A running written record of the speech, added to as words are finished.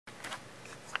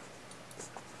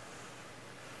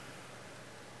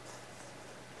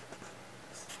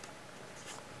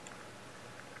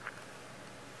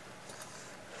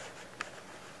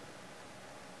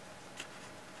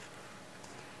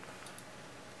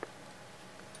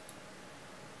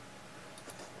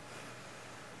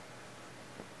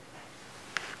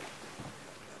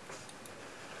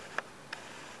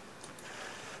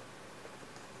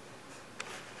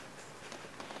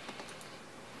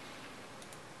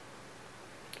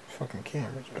Fucking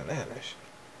camera's bananas.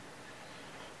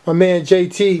 My man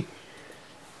JT.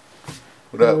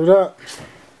 What up? What up?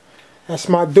 That's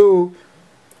my dude.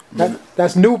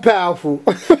 That's new powerful.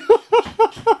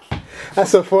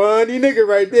 That's a funny nigga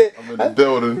right there. I'm in the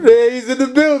building. Yeah, he's in the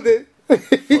building.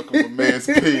 Fucking with man's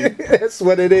P. That's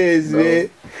what it is,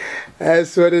 man.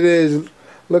 That's what it is.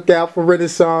 Look out for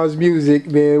Renaissance music,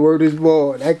 man. Word is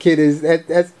born. That kid is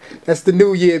that's the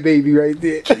new year baby right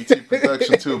there. JT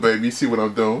production too, baby. You see what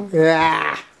I'm doing?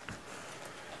 Yeah.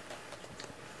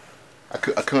 I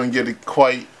couldn't get it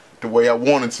quite the way I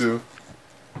wanted to.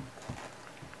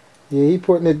 Yeah, he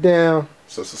putting it down.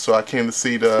 So I came to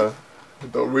see the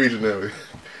original.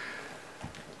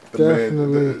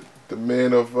 Definitely. The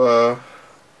man of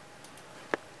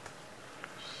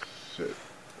shit.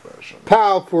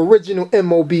 Powerful original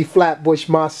MOB Flatbush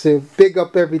Massive. Big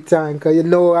up every time, cause you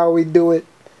know how we do it.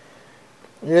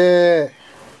 Yeah.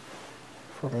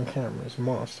 Fucking camera's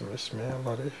monstrous, man. I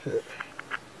love this shit.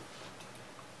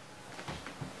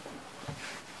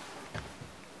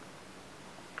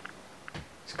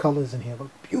 These colors in here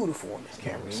look beautiful on this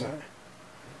camera side.